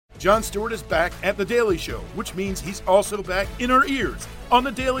Jon Stewart is back at The Daily Show, which means he's also back in our ears on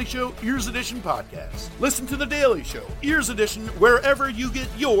The Daily Show Ears Edition podcast. Listen to The Daily Show Ears Edition wherever you get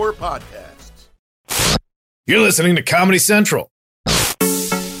your podcasts. You're listening to Comedy Central.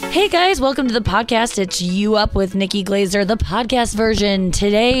 Hey guys, welcome to the podcast. It's You Up with Nikki Glazer, the podcast version.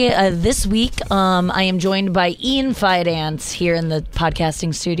 Today, this week, I am joined by Ian Fidance here in the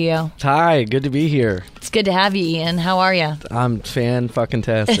podcasting studio. Hi, good to be here. It's good to have you, Ian. How are you? I'm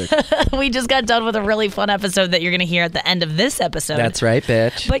fan-fucking-tastic. We just got done with a really fun episode that you're going to hear at the end of this episode. That's right,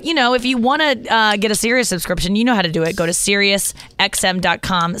 bitch. But, you know, if you want to get a Sirius subscription, you know how to do it. Go to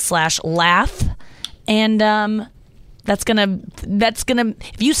SiriusXM.com/laugh. And, that's gonna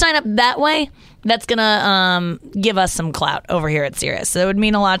if you sign up that way, that's gonna give us some clout over here at Sirius. So it would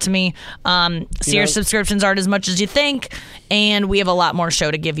mean a lot to me. Sirius subscriptions aren't as much as you think, and we have a lot more show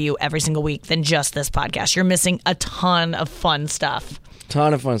to give you every single week than just this podcast. You're missing a ton of fun stuff.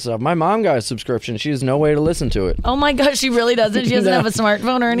 Ton of fun stuff. My mom got a subscription. She has no way to listen to it. Oh my gosh, she really doesn't? She doesn't have a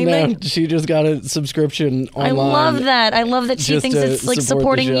smartphone or anything? No, she just got a subscription online. I love that. I love that she thinks it's like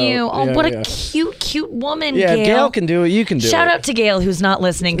supporting you. Oh, yeah, what a cute woman, Yeah, Gail can do it. You can do it. Shout out to Gail, who's not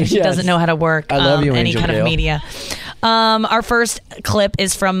listening because she doesn't know how to work I love you, any Angel kind Gail. of media. Our first clip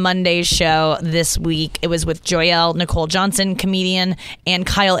is from Monday's show this week. It was with Joyelle, Nicole Johnson, comedian, and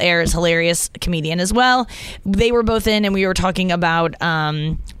Kyle Ayers, hilarious comedian as well. They were both in, and we were talking about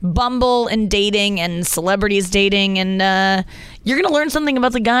Bumble and dating and celebrities dating, and you're going to learn something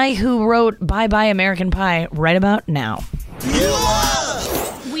about the guy who wrote Bye Bye American Pie right about now.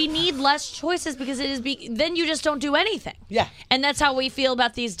 We need less choices because it is then you just don't do anything. Yeah. And that's how we feel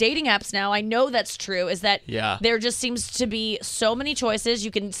about these dating apps now. I know that's true, is that there just seems to be so many choices.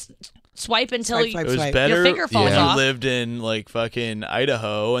 You can swipe until Swipe. your It was better finger falls if off. you lived in like fucking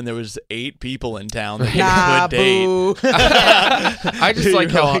Idaho and there was 8 people in town that you could date. Boo. I just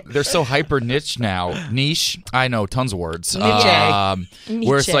like how they're so hyper niche now. Niche, I know tons of words.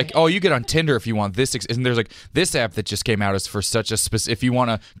 Where it's like, oh, you get on Tinder if you want this, and there's like this app that just came out is for such a specific. If you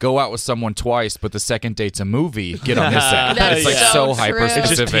want to go out with someone twice, but the second date's a movie, get on this app. That's It's like so hyper true.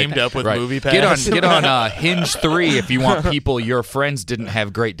 specific. It's just teamed up with Movie Get Pass. on Hinge 3 if you want people your friends didn't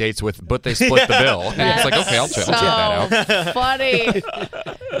have great dates with, but they split the bill. And it's like, okay, I'll check that out. Funny.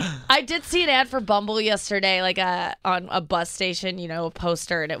 I did see an ad for Bumble yesterday, like on a bus station, you know, a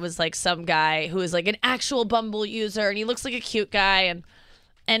poster, and it was like some guy who is like an actual Bumble user, and he looks like a cute guy,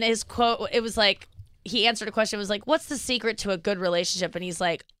 and his quote, it was like, he answered a question, it was like, what's the secret to a good relationship? And he's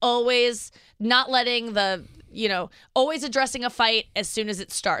like, always not letting always addressing a fight as soon as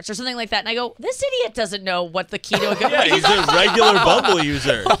it starts or something like that. And I go, this idiot doesn't know what the key to a good Yeah, he's a regular Bumble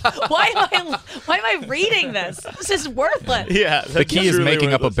user. Why am I reading this? This is worthless. Yeah, The key is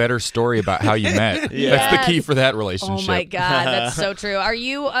making up a better story about how you met. Yeah. That's the key for that relationship. Oh my God, that's so true. Are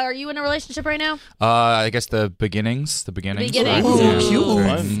you in a relationship right now? I guess the beginnings. Beginnings. Oh,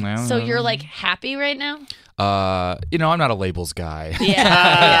 cute. Fun. So you're like happy right now? I'm not a labels guy.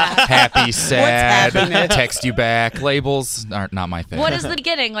 Yeah. Happy, sad, happiness? text you back. Labels aren't not my thing. What is the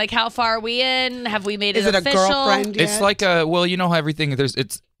beginning? Like, how far are we in? Have we made it Is it official? a girlfriend yet? It's like you know how everything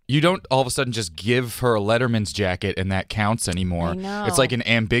you don't all of a sudden just give her a Letterman's jacket and that counts anymore. I know. It's like an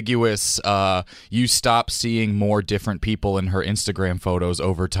ambiguous, you stop seeing more different people in her Instagram photos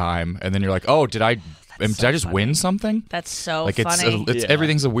over time. And then you're like, oh, did I just win something? That's so like funny. It's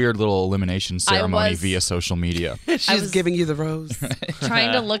everything's a weird little elimination ceremony was- via social media. She's giving you the rose.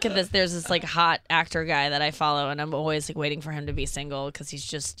 Trying to look at this. There's this like hot actor guy that I follow, and I'm always like waiting for him to be single because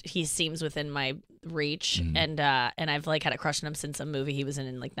he seems within my reach, and I've like had a crush on him since a movie he was in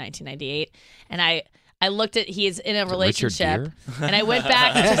like 1998, and I looked at he's in a relationship, and I went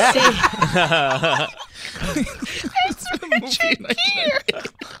back to see. It's Richard Gere.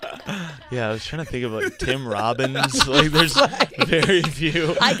 Yeah, I was trying to think of like Tim Robbins. Like, there's very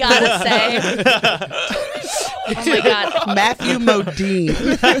few. I gotta say. Oh my God. Matthew Modine.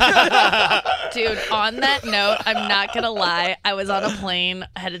 Dude, on that note, I'm not gonna lie. I was on a plane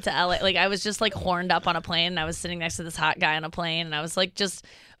headed to LA. Like, I was just like horned up on a plane, and I was sitting next to this hot guy on a plane, and I was like just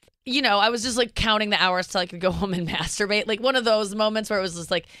I was just like counting the hours till I could go home and masturbate. Like one of those moments where it was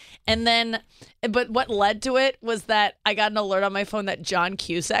just like, and then, but what led to it was that I got an alert on my phone that John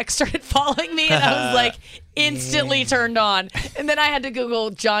Cusack started following me, and I was like instantly turned on. And then I had to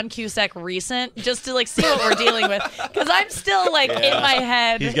Google John Cusack recent just to like see what we're dealing with, because I'm still like in my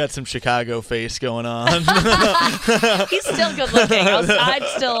head. He's got some Chicago face going on. He's still good looking. I'd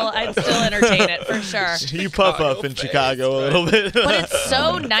still entertain it for sure. You puff up in Chicago a little bit. But it's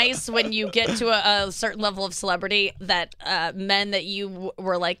so nice when you get to a certain level of celebrity that men that you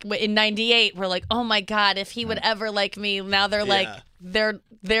were like in '98 were like, oh my God, if he would ever like me. Now they're like,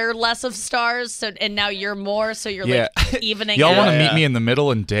 they're less of stars, so and now you're more, so you're like evening. Y'all want to out. meet me in the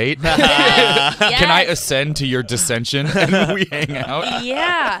middle and date? Yes. Can I ascend to your dissension and we hang out?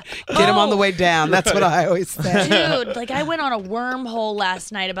 Yeah. Get him on the way down. That's what I always say. Dude, like I went on a wormhole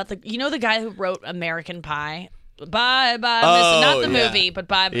last night about the guy who wrote American Pie. Bye, not the movie, but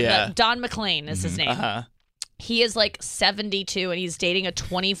Don McLean is his name. Uh-huh. He is like 72 and he's dating a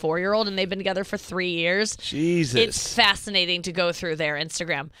 24-year-old and they've been together for 3 years. Jesus. It's fascinating to go through their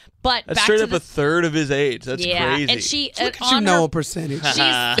Instagram. But That's back straight to up a third of his age. That's crazy. And she Look at you know a percentage.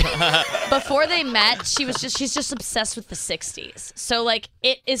 before they met, she's just obsessed with the 60s. So like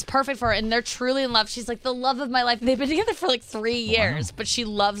it is perfect for her and they're truly in love. She's like the love of my life. They've been together for like 3 years, but she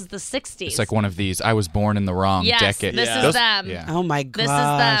loves the 60s. It's like one of these. I was born in the wrong decade. This is them. Yeah. Oh my gosh. This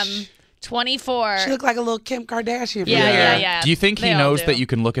is them. 24. She looked like a little Kim Kardashian. Yeah. Do you think he They all knows do. that you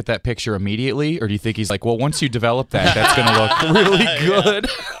can look at that picture immediately, or do you think he's like, well, once you develop that, that's going to look really good?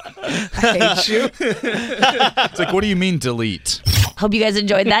 I hate you. It's like, what do you mean delete? Hope you guys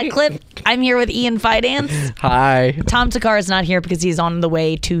enjoyed that clip. I'm here with Ian Fidance. Hi. Tom Takar is not here because he's on the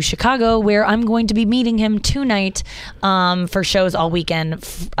way to Chicago, where I'm going to be meeting him tonight for shows all weekend,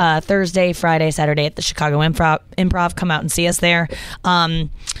 Thursday, Friday, Saturday at the Chicago Improv. Come out and see us there.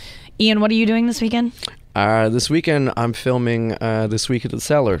 Ian, what are you doing this weekend? This weekend, I'm filming This Week at the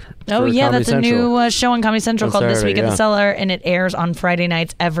Cellar. Oh, for yeah, Comedy that's Central. a new show on Comedy Central On called This Saturday, Week at the yeah. Cellar, and it airs on Friday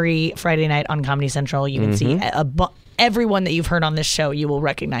nights, every Friday night on Comedy Central. You can see everyone that you've heard on this show, you will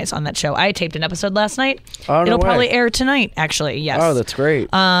recognize on that show. I taped an episode last night. Oh, no It'll way. probably air tonight, actually, yes. Oh, that's great.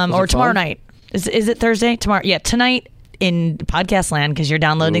 Or it tomorrow fun? night. Is it Thursday? Tomorrow? Yeah, tonight in podcast land because you're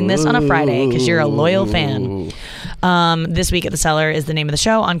downloading this on a Friday because you're a loyal fan. This Week at the Cellar is the name of the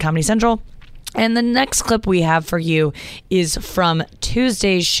show on Comedy Central. And the next clip we have for you is from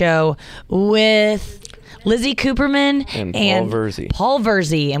Tuesday's show with Lizzy Cooperman And Paul Virzi. Paul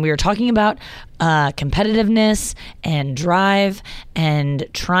Virzi. And we were talking about competitiveness and drive and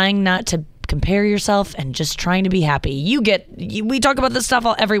trying not to compare yourself and just trying to be happy. We talk about this stuff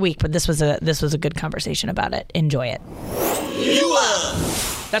every week, but this was a good conversation about it. Enjoy it.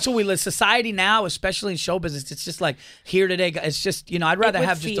 That's what we live. Society now, especially in show business, it's just like here today. It's just, I'd rather would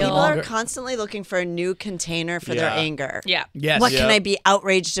have just a feel- People longer. are constantly looking for a new container for their anger. Yeah. Yes. What can I be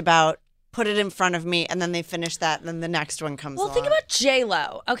outraged about? Put it in front of me, and then they finish that, and then the next one comes Well, along. think about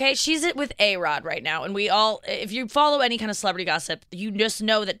J-Lo, okay? She's with A-Rod right now, and we all, if you follow any kind of celebrity gossip, you just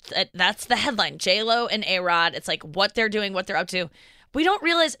know that that's the headline. J-Lo and A-Rod, it's like what they're doing, what they're up to. We don't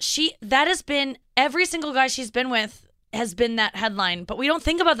realize that has been, every single guy she's been with has been that headline, but we don't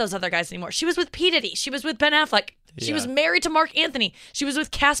think about those other guys anymore. She was with P. Diddy. She was with Ben Affleck. She was married to Mark Anthony. She was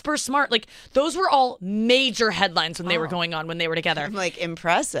with Casper Smart. Like, those were all major headlines when they were going on, when they were together. I'm like,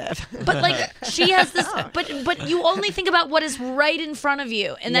 impressive. But like she has this, but you only think about what is right in front of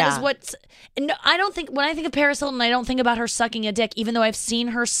you, and that is what's. No, I don't think when I think of Paris Hilton, I don't think about her sucking a dick, even though I've seen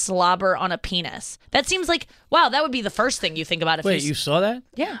her slobber on a penis. That seems like wow, that would be the first thing you think about if Wait, you saw that?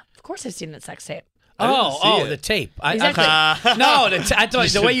 Yeah, of course I've seen that sex tape. The tape. Exactly. I thought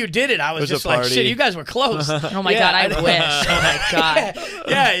the way you did it, I was was just a like, party. shit, you guys were close. Oh my god, I wish. Oh my god.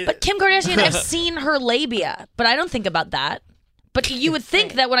 Yeah. But Kim Kardashian, I've seen her labia, but I don't think about that. But you would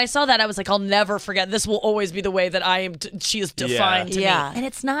think that when I saw that, I was like, I'll never forget. This will always be the way that I am. She is defined to me, and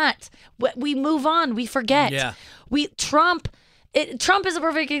it's not. We move on. We forget. Yeah. Trump is a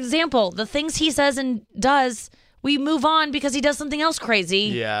perfect example. The things he says and does, we move on because he does something else crazy.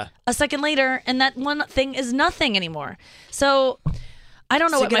 Yeah. A second later, and that one thing is nothing anymore. So I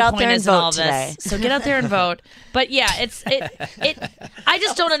don't know So what get my out point there and is in all vote this. today. So get out there and vote. But yeah, I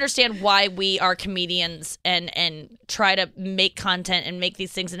just don't understand why we are comedians and try to make content and make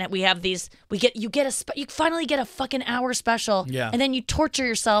these things, and we have these. You finally get a fucking hour special, and then you torture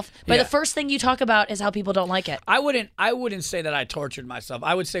yourself by the first thing you talk about is how people don't like it. I wouldn't say that I tortured myself.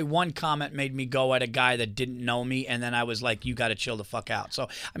 I would say one comment made me go at a guy that didn't know me, and then I was like, "You got to chill the fuck out." So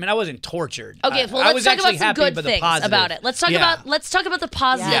I mean, I wasn't tortured. Okay, well, I let's was talk actually about some happy good with the things positive. about it. Let's talk about the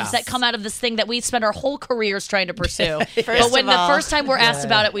positives Yes. that come out of this thing that we spend our whole careers trying to pursue. But First when of all- the first time we're asked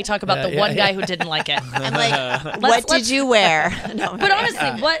about it, we talk about the one guy who didn't like it. I'm like, what did you wear? No, But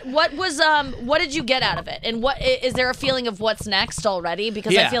honestly, what did you get out of it? And what is there a feeling of what's next already?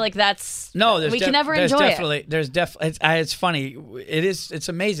 Because I feel like that's we can never enjoy it. It's funny. It's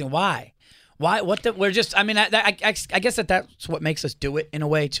amazing. Why? Why? We're just. I mean, I guess that's what makes us do it in a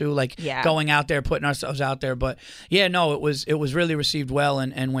way too. Like going out there, putting ourselves out there. But yeah, no, it was really received well.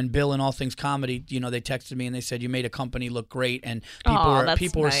 And when Bill and All Things Comedy, they texted me and they said you made a company look great, and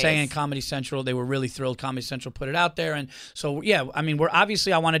people were saying Comedy Central, they were really thrilled. Comedy Central put it out there, and so yeah, I mean, we're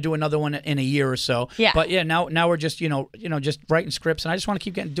obviously I want to do another one in a year or so. Yeah. But yeah, now we're just just writing scripts, and I just want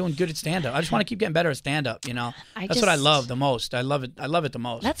to keep doing good at stand up. I just want to keep getting better at stand up. That's what I love the most. I love it the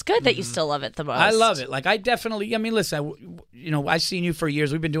most. That's good that you still love it the most. I love it. Like I definitely. I mean, listen. I've seen you for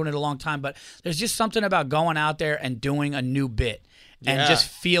years. We've been doing it a long time, but there's just something about going out there and doing a new bit. And just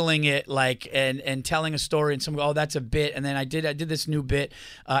feeling it, like, and telling a story, and someone, that's a bit. And then I did this new bit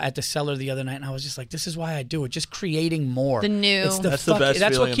at the Cellar the other night, and I was just like, this is why I do it. Just creating more. The new. That's the best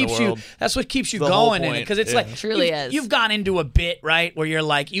feeling in the world. That's what keeps you going in it, because it's like it truly is. You've gone into a bit, right, where you're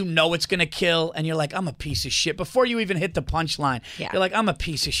like, it's gonna kill, and you're like, I'm a piece of shit. Before you even hit the punchline, you're like, I'm a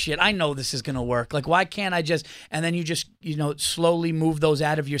piece of shit. I know this is gonna work. Like, why can't I just? And then you just slowly move those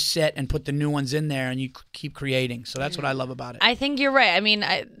out of your set and put the new ones in there, and you keep creating. So that's what I love about it. I think you're right. I mean,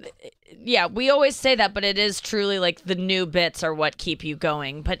 we always say that, but it is truly like the new bits are what keep you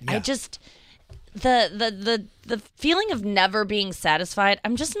going. But I just the feeling of never being satisfied.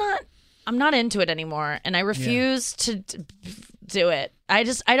 I'm not into it anymore, and I refuse to do it. I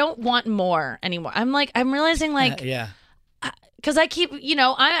don't want more anymore. I'm realizing because I keep,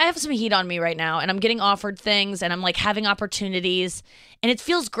 I have some heat on me right now, and I'm getting offered things, and I'm like having opportunities, and it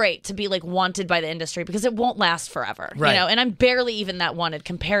feels great to be like wanted by the industry because it won't last forever, and I'm barely even that wanted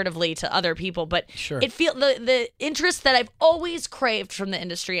comparatively to other people, but it feels the interest that I've always craved from the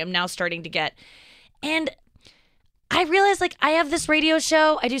industry, I'm now starting to get, and I realize like I have this radio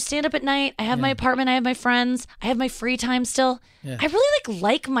show, I do stand up at night, I have my apartment, I have my friends, I have my free time still. I really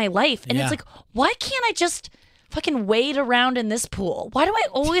like my life, and it's like, why can't I just fucking wade around in this pool? Why do I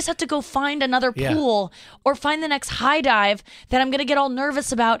always have to go find another pool or find the next high dive that I'm going to get all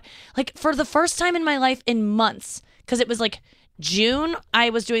nervous about? Like, for the first time in my life in months, because it was like June, I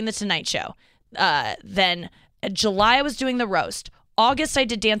was doing the Tonight Show. Then July, I was doing the roast. August, I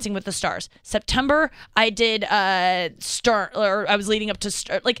did Dancing with the Stars. September, I did Stern, or I was leading up to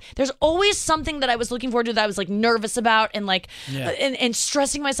Stern. Like, there's always something that I was looking forward to that I was like nervous about and like and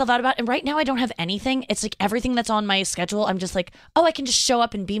stressing myself out about. And right now, I don't have anything. It's like everything that's on my schedule, I'm just like, I can just show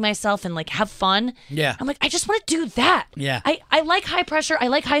up and be myself and like have fun. Yeah. I'm like, I just want to do that. Yeah. I like high pressure. I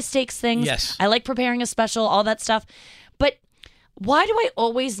like high stakes things. Yes. I like preparing a special, all that stuff. But why do I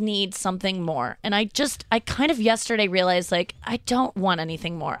always need something more? And I kind of yesterday realized, like, I don't want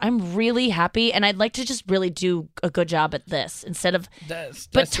anything more. I'm really happy, and I'd like to just really do a good job at this instead of...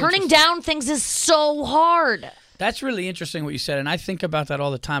 But turning down things is so hard. That's really interesting what you said, and I think about that all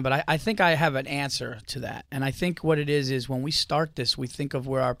the time, but I think I have an answer to that. And I think what it is when we start this, we think of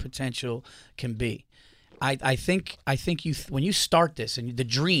where our potential can be. I think when you start this and the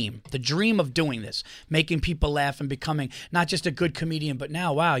dream of doing this, making people laugh and becoming not just a good comedian, but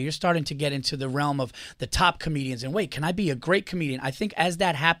now, wow, you're starting to get into the realm of the top comedians. And wait, can I be a great comedian? I think as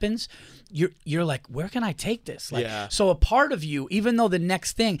that happens, you're like, where can I take this? Like, so a part of you, even though the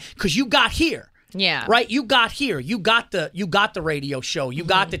next thing, because you got here. Yeah. Right? You got here. You got the radio show. You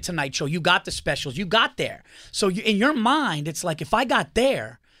got the Tonight Show. You got the specials. You got there. So in your mind, it's like, if I got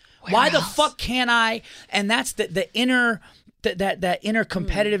there, why the fuck can't I? And that's the inner that inner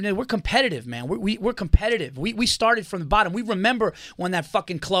competitiveness. We're competitive, man. We're competitive. We started from the bottom. We remember when that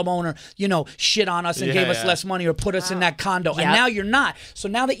fucking club owner, shit on us and gave us less money or put us in that condo. Yep. And now you're not. So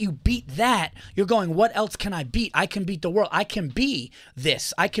now that you beat that, you're going, what else can I beat? I can beat the world. I can be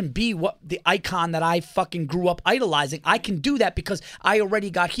this. I can be the icon that I fucking grew up idolizing. I can do that because I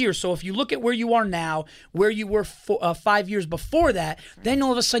already got here. So if you look at where you are now, where you were 5 years before that, then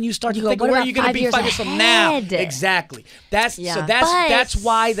all of a sudden you start to think, where are you going to be 5 years from now? Exactly. That's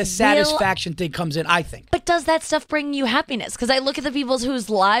why the satisfaction thing comes in, I think. But does that stuff bring you happiness? Because I look at the people whose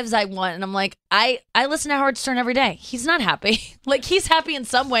lives I want, and I'm like, I listen to Howard Stern every day. He's not happy. Like, he's happy in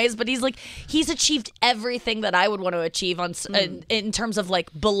some ways, but he's achieved everything that I would want to achieve in terms of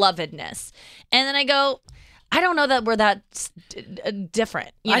like belovedness. And then I go, I don't know that we're that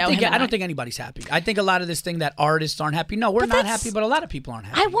different. I don't think anybody's happy. I think a lot of this thing that artists aren't happy. No, we're not happy, but a lot of people aren't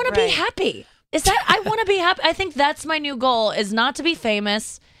happy. I want to be happy. I want to be happy. I think that's my new goal, is not to be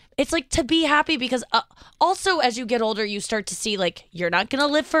famous, it's like to be happy because also as you get older, you start to see like you're not going to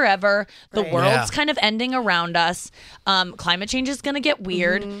live forever. The world's kind of ending around us. Climate change is going to get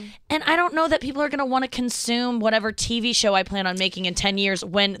weird. And I don't know that people are going to want to consume whatever TV show I plan on making in 10 years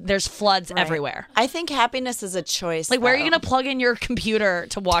when there's floods everywhere. I think happiness is a choice. Like, where are you going to plug in your computer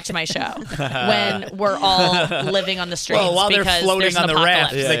to watch my show when we're all living on the streets? Well, while they're because floating there's on an the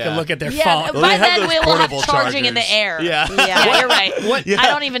apocalypse. raft, they can look at their Yeah, phone. by they have then those we will have portable charging in the chargers. air. Yeah. You're right. I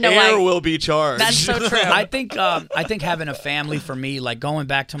don't even know Air why. will be charged. That's so true. I think having a family for me, like going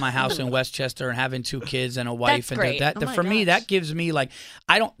back to my house in Westchester and having 2 kids and a wife, That's and great. that Oh my for me gosh. that gives me like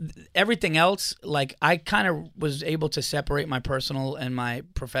everything else. Like I kind of was able to separate my personal and my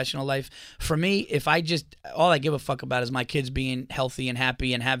professional life. For me, if I just all I give a fuck about is my kids being healthy and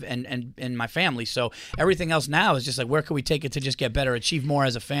happy and have and my family. So everything else now is just like where can we take it to just get better, achieve more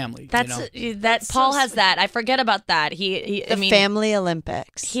as a family. That's you know? that. Paul has that. I forget about that. I mean, Family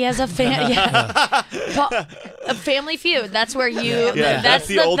Olympics. he has a a family feud. That's where you. Yeah. That's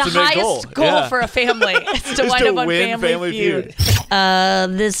the ultimate highest goal Yeah. for a family. Is to Is wind to up on win family feud.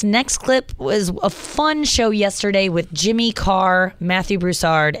 This next clip was a fun show yesterday with Jimmy Carr, Matthew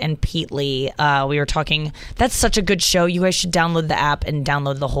Broussard, and Pete Lee. We were talking. That's such a good show. You guys should download the app and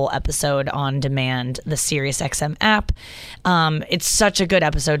download the whole episode on demand. The SiriusXM app. It's such a good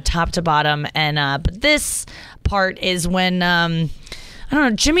episode, top to bottom. And but this part is when. I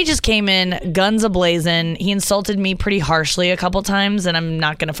don't know. Jimmy just came in, guns a-blazing. He insulted me pretty harshly a couple times, and I'm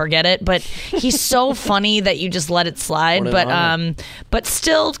not going to forget it. But he's so funny that you just let it slide. But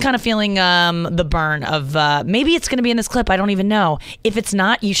still kind of feeling the burn of maybe it's going to be in this clip. I don't even know. If it's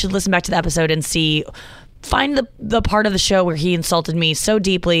not, you should listen back to the episode and see. Find the part of the show where he insulted me so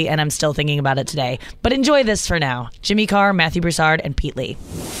deeply, and I'm still thinking about it today. But enjoy this for now. Jimmy Carr, Matthew Broussard, and Pete Lee.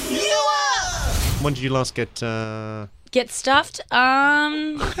 When did you last Get stuffed?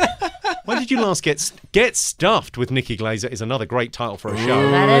 When did you last get stuffed with Nikki Glazer is another great title for a show.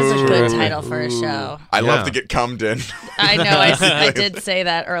 That is a good title for a show. I love to get cummed in. I know. I did say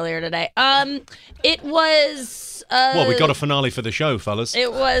that earlier today. It was. Well, we got a finale for the show, fellas.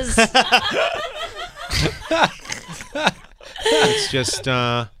 It was. It's just.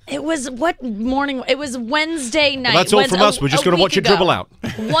 It was what morning? It was Wednesday night. Well, that's all from us. We're just going to watch it dribble out.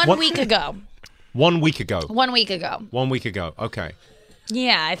 1 week ago. 1 week ago. 1 week ago. 1 week ago. Okay.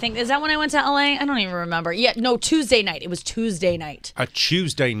 Yeah, I think. Is that when I went to LA? I don't even remember. Yeah, no, Tuesday night. It was Tuesday night. A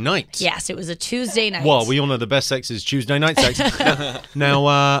Tuesday night? Yes, it was a Tuesday night. Well, we all know the best sex is Tuesday night sex.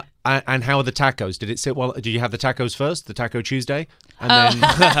 Now, and how are the tacos? Did it sit well? Did you have the tacos first? The Taco Tuesday? And then.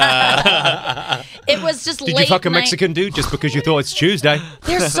 It was just Did late you fuck a night. Mexican dude just because you thought it's Tuesday?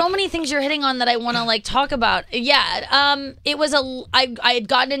 There's so many things you're hitting on that I want to like talk about. Yeah, it was I had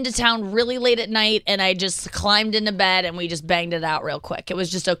gotten into town really late at night and I just climbed into bed and we just banged it out real quick. It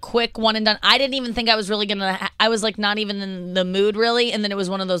was just a quick one and done. I didn't even think I was really gonna. I was like not even in the mood really, and then it was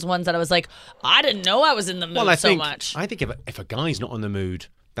one of those ones that I was like, I didn't know I was in the mood much. I think if a guy's not on the mood,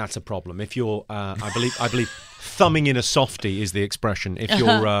 that's a problem. If you're, I believe, thumbing in a softie is the expression. If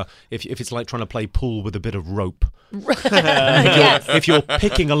you're, if it's like trying to play pool with a bit of rope. If you're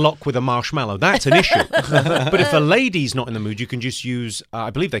picking a lock with a marshmallow, that's an issue. But if a lady's not in the mood, you can just use, I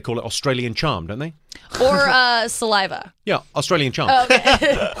believe they call it Australian charm, don't they? Or saliva. Yeah, Australian charm.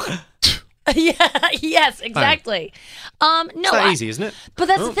 Okay. Yeah. Yes. Exactly. No. It's that easy, isn't it? But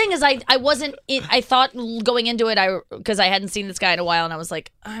that's the thing is, I wasn't. I thought going into it, because I hadn't seen this guy in a while, and I was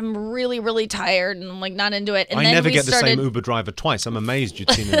like, I'm really, really tired, and I'm like not into it. And I then never we get started... the same Uber driver twice. I'm amazed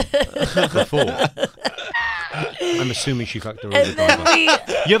you'd seen him before. I'm assuming she fucked an Uber driver.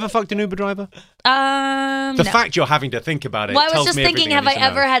 You ever fucked an Uber driver? The no. fact you're having to think about it. Well, I was tells just me thinking, everything have I need to know.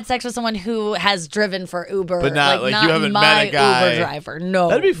 ever had sex with someone who has driven for Uber? But not, like, you haven't my met a guy. Uber driver. No,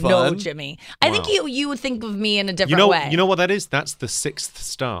 That'd be fun. No, Jimmy. I think you would think of me in a different way. You know what that is? That's the 6th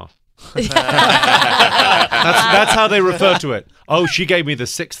star. that's how they refer to it. Oh, she gave me the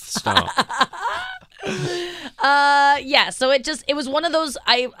 6th star. Yeah, so it was one of those.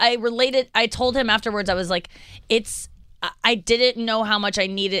 I related. I told him afterwards. I was like, I didn't know how much I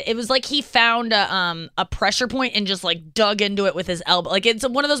needed. It was like he found a pressure point and just like dug into it with his elbow. Like it's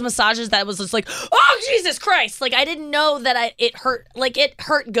one of those massages that was just like, oh Jesus Christ! Like I didn't know that it hurt. Like it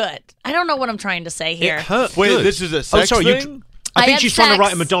hurt good. I don't know what I'm trying to say here. It hurt. Wait, good. this is a sex thing? I think she's trying to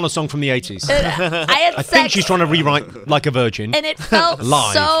write a Madonna song from the 80s. I think she's trying to rewrite Like a Virgin. And it felt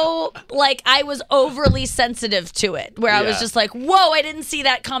Live. so like I was overly sensitive to it, where I was just like, "Whoa, I didn't see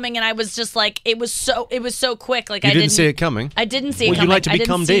that coming," and I was just like, it was so quick. Like you didn't see it coming. I didn't see it well, coming. You like to be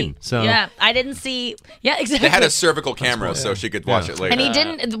cummed in, so yeah, I didn't see. Yeah, exactly. They had a cervical camera, so she could watch it later. And he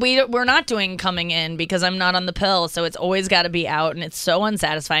didn't. We're not doing coming in because I'm not on the pill, so it's always got to be out, and it's so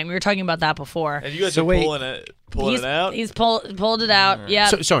unsatisfying. We were talking about that before. And you guys are pulling it out. He's pulled it out. Yeah.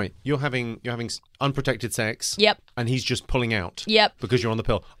 So, sorry, you're having unprotected sex. Yep. And he's just pulling out. Yep. Because you're on the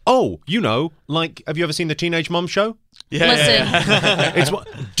pill. Oh, like, have you ever seen the Teenage Mom Show? Yeah.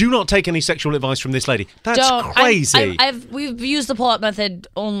 Listen. Do not take any sexual advice from this lady. That's crazy. We've used the pull-up method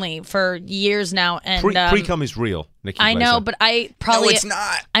only for years now, and pre-cum is real, Nikki. I know, but no, it's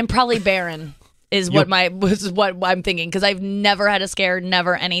not. I'm probably barren. Is what I'm thinking, because I've never had a scare,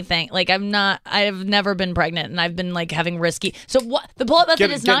 never anything. Like I've never been pregnant, and I've been like having risky. So what the pull-up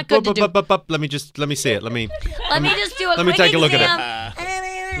method is not good to do. Let me see it. Let me just do a Let me quick take a look exam. at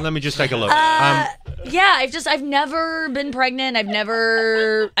it. Let me just take a look. Yeah, I've never been pregnant.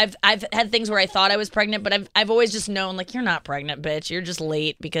 I've had things where I thought I was pregnant, but I've always just known, like, you're not pregnant, bitch. You're just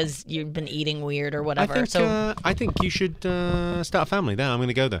late because you've been eating weird or whatever. I think you should start a family. There, I'm going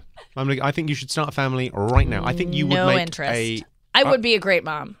to go there. I think you should start a family right now. I think you would make interest. I would be a great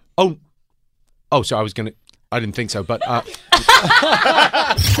mom. Oh, so I didn't think so, but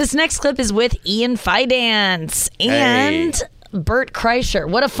this next clip is with Ian Fidance and Bert Kreischer.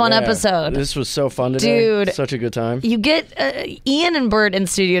 What a fun episode. This was so fun today. Dude. Such a good time. You get Ian and Bert in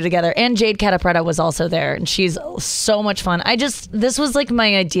studio together, and Jade Cata-Pretta was also there, and she's so much fun. This was like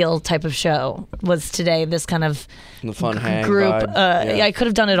my ideal type of show, was today, this kind of the fun hang group. vibe. I could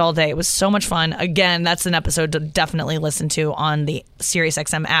have done it all day. It was so much fun. Again, that's an episode to definitely listen to on the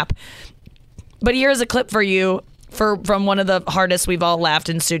SiriusXM app. But here's a clip for you from one of the hardest we've all laughed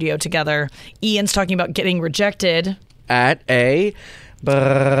in studio together. Ian's talking about getting rejected at a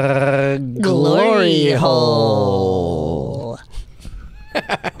glory hole.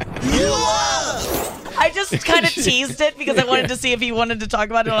 I just kind of teased it because I wanted to see if he wanted to talk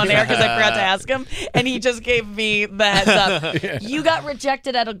about it on air, because I forgot to ask him, and he just gave me the heads up. Yeah. You got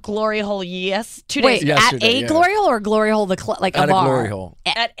rejected at a glory hole, 2 days. Wait, at a glory hole or glory hole, like at a bar? A glory hole.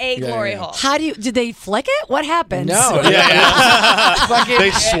 At a glory hole. How did they flick it? What happens? No.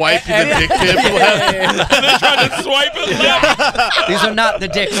 They swipe the dick tip left. They try to swipe it left. These are not the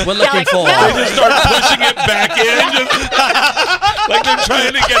dicks we're looking for. They just start pushing it back in, like they're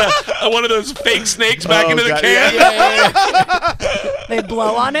trying to get one of those fake snakes back into the can. They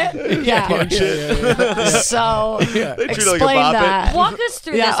blow on it? Yeah. So, explain that. Walk us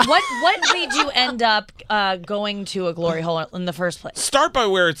through this. What made you end up going to a glory hole in the first place? Start by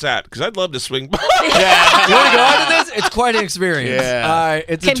where it's at, because I'd love to swing by. You want to go on to this? It's quite an experience.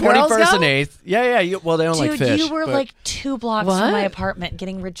 It's Can a 21st and 8th. Yeah. Well, they don't like fish. You were like 2 blocks from my apartment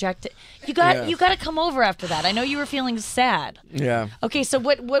getting rejected. You got to come over after that. I know you were feeling sad. Yeah. Okay, so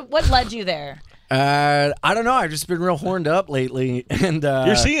what led you there? I don't know. I've just been real horned up lately, and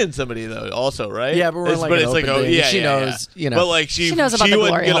you're seeing somebody though, also, right? Yeah, but we're like, she knows, you know. But like she knows about she the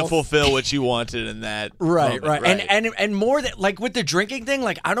wasn't glory gonna holes. fulfill what she wanted in that. Right. moment, And more than like with the drinking thing,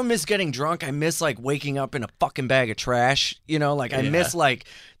 like I don't miss getting drunk. I miss like waking up in a fucking bag of trash. You know, like I miss like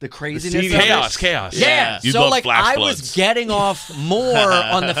the craziness, chaos. Yeah. You So love like flash I floods. was getting off more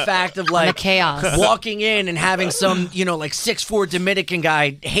on the fact of like The chaos. walking in and having some like 6'4" Dominican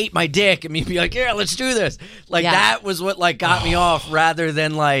guy hate my dick and me be like, yeah, let's do this. Like that was what like got me off, rather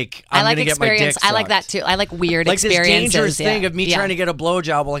than like I'm I like gonna get my dick experience. I like that sucked. too. I like weird Like this experiences. dangerous thing of me Yeah. trying to get a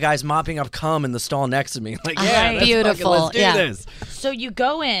blowjob while a guy's mopping up cum in the stall next to me. Like, Right. that's Beautiful. fucking, let's do Yeah. this. So you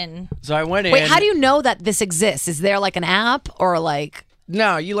go in. So I went in. Wait, how do you know that this exists? Is there like an app or like?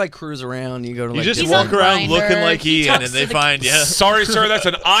 No, you like cruise around. You go to You like just He's walk on around Grindr. looking like He Ian, talks and they to the- find you. Sorry, sir, that's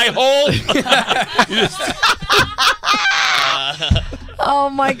an eye hole. You just-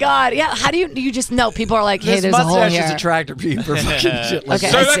 Oh my God! Yeah, how do you just know? People are like, "Hey, this there's a hole mustache here." is attracting me for fucking shit like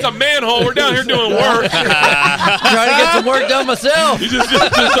Okay. Sir, that. that's a manhole. We're down here doing work. Trying to get some work done myself. You just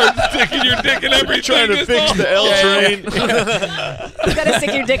start sticking your dick in every trying to fix the L train. You gotta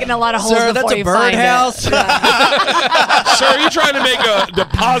stick your dick in a lot of holes Sir, before that's a you find birdhouse. it. Yeah. Sir, are you trying to make a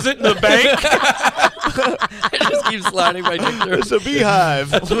deposit in the bank? I just keep sliding my dick through. It's a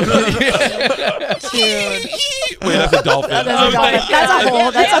beehive. Wait, that's a dolphin. That's a dolphin. That's a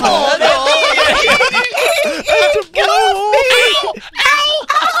hole. That's a hole.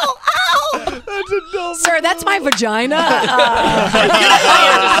 Sir, that's my vagina.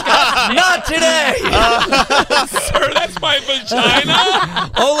 Not today. Sir, that's my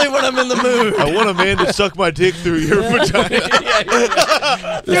vagina. Only when I'm in the mood. I want a man to suck my dick through your vagina.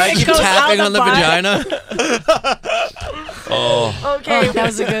 I keep tapping on the vagina. Oh. Okay, that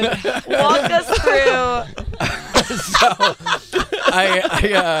was a good. Walk us through. So,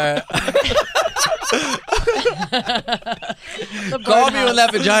 call me when that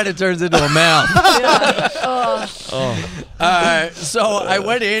vagina turns into a mouth. So I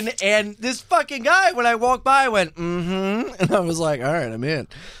went in, and this fucking guy, when I walked by, went, and I was like, all right, I'm in.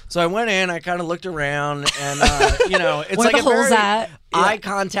 So I went in, I kind of looked around, and, it's Where like the a holes very at? eye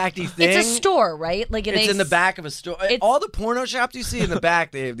contacty thing. It's a store, right? Like It's in the back of a store. All the porno shops you see in the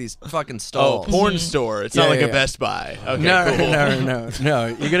back, they have these fucking stalls. Oh, porn store. It's not like a Best Buy. Okay, no, cool. no.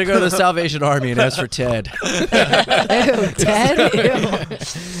 You're going to go to the Salvation Army and ask for Ted. Ew, Ted? Ew.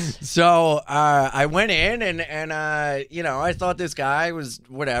 So I went in, and I thought this guy was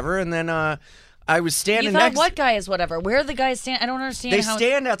whatever, and then I was standing You thought next. what guy is whatever? Where are the guys stand? I don't understand. They how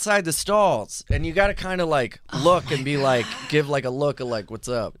stand outside the stalls, and you got to kind of like look and be like, give like a look of like, what's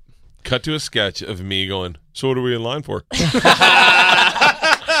up? Cut to a sketch of me going, so what are we in line for?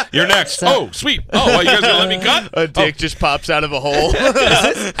 You're next. Oh, sweet. Oh, well, you guys gonna let me cut? A dick just pops out of a hole. Is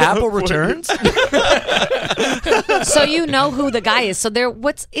this Apple Returns? So you know who the guy is. So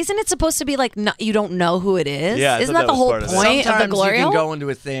isn't it supposed to be like you don't know who it is? Yeah, I isn't thought that that the was whole part of it. point of the Sometimes glory you can hole? go into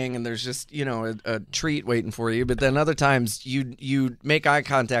a thing and there's just a treat waiting for you, but then other times you make eye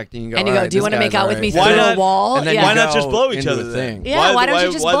contact and you go, And you all go, right, do you this want to make guy's out all with me right. through Why a not- wall? and then Yeah. Why not just go blow each into other the then? thing. Yeah, why don't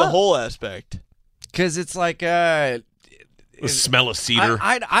you just why blow? the whole aspect? Because it's like The smell of cedar.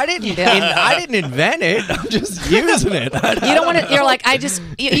 I didn't invent it. I'm just using it. You don't want to. You're like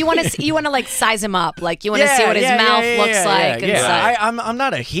you want to like size him up. Like you want to see what his mouth looks like. Yeah. I'm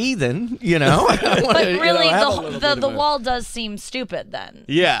not a heathen, you know. But really, the wall does seem stupid then.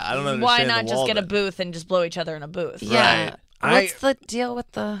 Yeah, I don't understand. Why not the just wall get a then. booth and just blow each other in a booth? Yeah. Right. What's the deal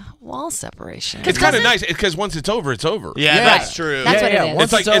with the wall separation? It's kind of nice because once it's over, it's over. Yeah, that's true. That's what it is.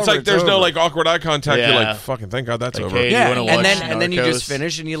 Once It's over, like there's no over. like awkward eye contact. You're Yeah. like, fucking thank God that's Like, over. hey, Yeah, you wanna watch and then you just Narcos?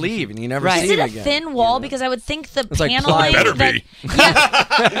 finish and you leave and you never Right. see Is it him a again. thin wall? Because I would think the It's like paneling Better that, be.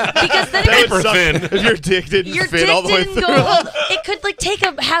 yeah, because then That it would Paper suck thin. if your dick didn't your fit dick all the way didn't through. go. Well, it could like take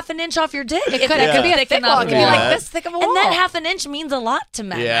a half an inch off your dick. It could be a thick wall. It could be like this thick of a wall. And that half an inch means a lot to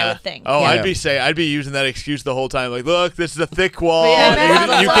men. I would think. Oh, Yeah. I'd be using that excuse the whole time. Like, look, this is a thick wall.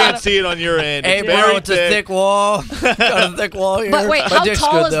 Yeah, you that's can't a- see it on your end. Hey, It's bro, very it's a thick wall. Got a thick wall here. But wait, My how dick's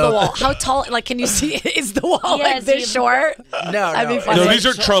tall good, is though. the wall? How tall? Like, can you see? Is the wall Yeah, like this see, short? No, That'd be no. funny. No, these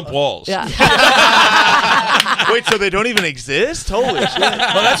are Trump walls. Yeah. Wait, so they don't even exist? Holy shit.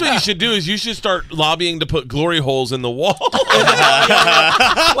 Well, that's what you should do. Is you should start lobbying to put glory holes in the wall. What's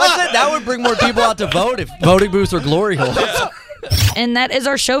that? That would bring more people out to vote if voting booths are glory holes. And that is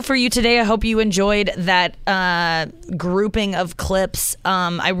our show for you today. I hope you enjoyed that grouping of clips.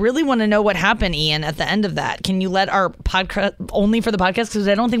 I really want to know what happened, Ian, at the end of that. Can you let our podcast only for the podcast? Because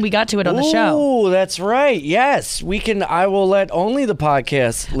I don't think we got to it on the show. Oh, that's right. Yes, we can. I will let only the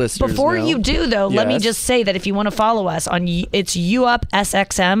podcast listeners Before know. you do, though, let me Yes. just say that if you want to follow us on, it's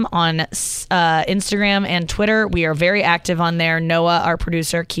UpSXM on Instagram and Twitter. We are very active on there. Noah, our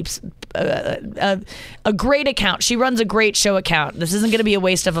producer, keeps a great account. She runs a great show account. This isn't going to be a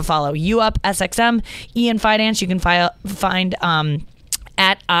waste of a follow. UpSXM, Ian Fidance. You can find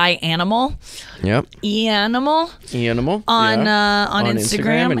at iAnimal. Yep. eAnimal eAnimal on yeah. on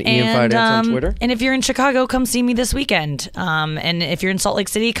Instagram and Ian Fidance on Twitter. And if you're in Chicago, come see me this weekend. And if you're in Salt Lake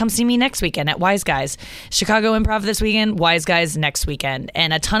City, come see me next weekend at Wise Guys. Chicago Improv this weekend, Wise Guys next weekend,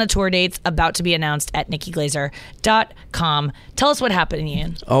 and a ton of tour dates about to be announced at nikkiglazer.com. Tell us what happened,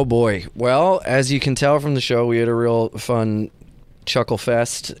 Ian. Oh boy. Well, as you can tell from the show, we had a real fun chuckle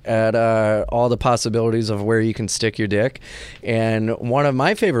fest at all the possibilities of where you can stick your dick. And one of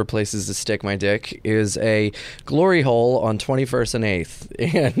my favorite places to stick my dick is a glory hole on 21st and 8th.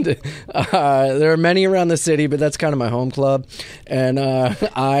 And there are many around the city, but that's kind of my home club. And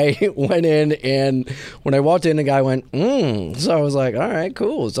I went in, and when I walked in, the guy went, So I was like, all right,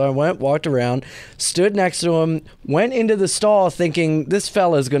 cool. So I walked around, stood next to him, went into the stall thinking this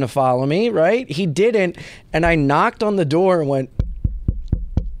fella's going to follow me, right? He didn't. And I knocked on the door and went,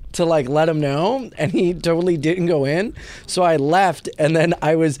 to like let him know, and he totally didn't go in. So I left, and then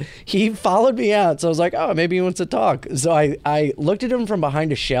he followed me out. So I was like, oh, maybe he wants to talk. So I looked at him from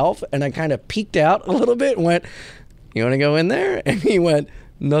behind a shelf, and I kind of peeked out a little bit and went, you want to go in there? And he went,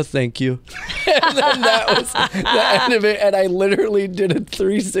 no, thank you. And then that was the end of it. And I literally did a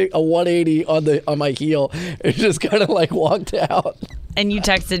 180 on my heel and just kind of like walked out. And you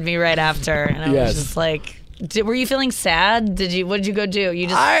texted me right after, and I was just like, Were you feeling sad? What did you go do? You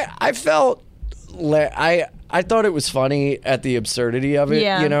just I felt I thought it was funny at the absurdity of it.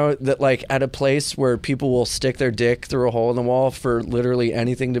 Yeah. You know, that like at a place where people will stick their dick through a hole in the wall for literally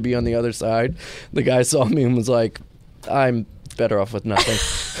anything to be on the other side. The guy saw me and was like, I'm better off with nothing.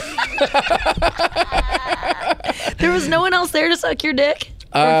 There was no one else there to suck your dick?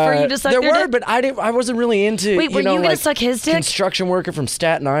 Or for you to suck there their were, dick? but I wasn't really into. Wait, were you gonna like, suck his dick? Construction worker from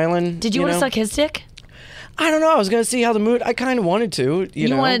Staten Island. Did you want to suck his dick? I don't know. I was gonna see how the mood. I kind of wanted to. You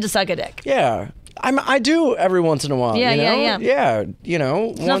know? wanted to suck a dick. Yeah. I do every once in a while. Yeah, you know? yeah. Yeah, you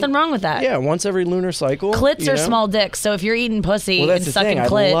know. There's nothing wrong with that. Yeah, once every lunar cycle. Clits you are know? small dicks, so if you're eating pussy Well, that's and the sucking thing.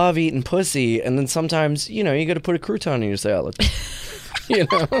 clit, I love eating pussy, and then sometimes, you know, you got to put a crouton in your salad. You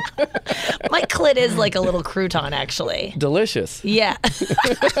know, my clit is like a little crouton, actually. delicious. Yeah.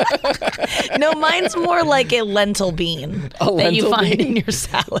 No, mine's more like a lentil bean that you lentil find bean? in your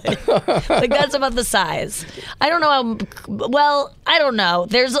salad. Like that's about the size. I don't know how. Well, I don't know.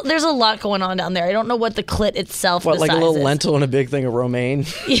 There's a lot going on down there. I don't know what the clit itself. What, the like a size little is. lentil and a big thing of romaine?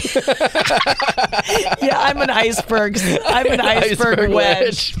 Yeah, I'm an iceberg. I'm an iceberg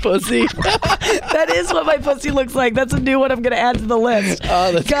wedge. Pussy. That is what my pussy looks like. That's a new one I'm going to add to the list.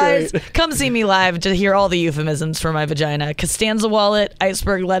 Oh, that's Guys, great. come see me live to hear all the euphemisms for my vagina. Costanza wallet,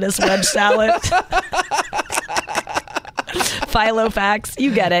 iceberg lettuce wedge salad. Philo facts.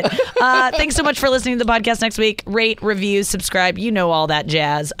 You get it. Thanks so much for listening to the podcast. Next week, rate, review, subscribe. You know all that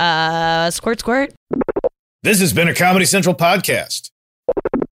jazz. Squirt, squirt. This has been a Comedy Central podcast.